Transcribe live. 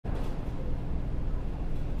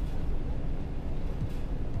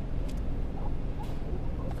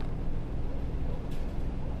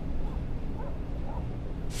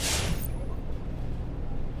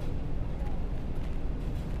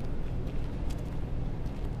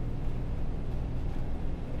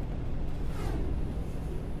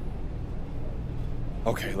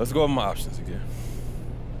Okay, let's go over my options again.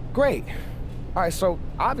 Great. All right, so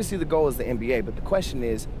obviously the goal is the NBA, but the question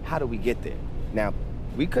is, how do we get there? Now,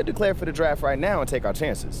 we could declare for the draft right now and take our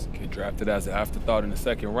chances. Get drafted as an afterthought in the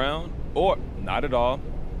second round, or not at all.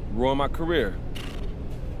 Ruin my career.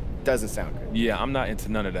 Doesn't sound good. Yeah, I'm not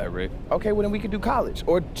into none of that, Rick. Okay, well then we could do college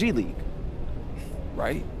or G League.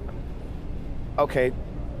 Right? Okay,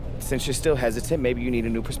 since you're still hesitant, maybe you need a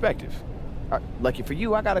new perspective. Lucky for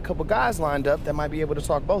you, I got a couple guys lined up that might be able to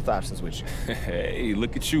talk both options with you. Hey,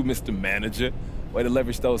 look at you, Mr. Manager. Way to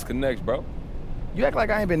leverage those connects, bro. You act like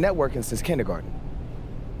I ain't been networking since kindergarten.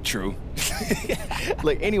 True.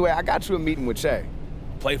 Look, anyway, I got you a meeting with Che.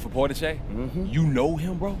 Play for Portache? Mm-hmm. You know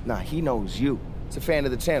him, bro? Nah, he knows you. He's a fan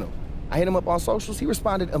of the channel. I hit him up on socials. He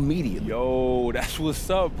responded immediately. Yo, that's what's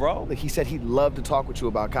up, bro. Look, he said he'd love to talk with you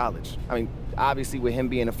about college. I mean, obviously with him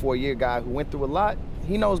being a 4-year guy who went through a lot,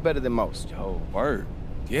 he knows better than most. Yo, word.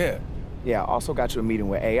 Yeah. Yeah, I also got you a meeting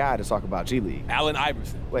with AI to talk about G League. Allen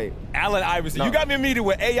Iverson. Wait. Allen Iverson. No. You got me a meeting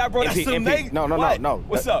with AI, bro. That's amazing. No.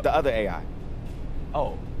 What's up? up? The other AI.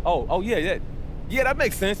 Oh, yeah. Yeah, that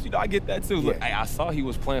makes sense. You know, I get that too. Look, Yeah. hey, I saw he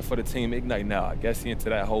was playing for the team Ignite now. I guess he into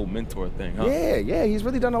that whole mentor thing, huh? Yeah, he's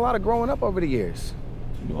really done a lot of growing up over the years.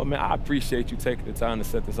 You know what, man? I appreciate you taking the time to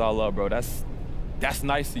set this all up, bro. That's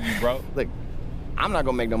nice of you, bro. Look, I'm not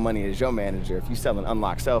gonna make no money as your manager if you selling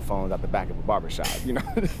unlocked cell phones out the back of a barbershop, you know?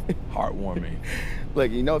 Heartwarming.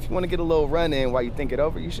 Look, you know, if you want to get a little run in while you think it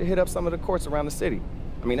over, you should hit up some of the courts around the city.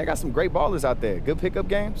 I mean, they got some great ballers out there. Good pickup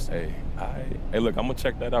games. Hey, look, I'm gonna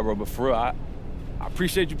check that out, bro. But for real, I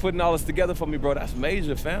appreciate you putting all this together for me, bro. That's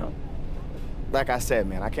major, fam. Like I said,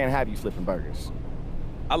 man, I can't have you flipping burgers.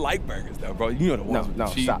 I like burgers, though, bro. You know the ones with the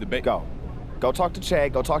cheese, stop. the bacon. Go talk to Che,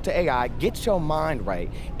 go talk to AI, get your mind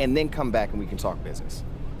right, and then come back and we can talk business.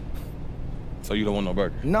 So you don't want no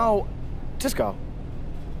burger? No, just go.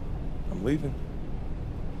 I'm leaving.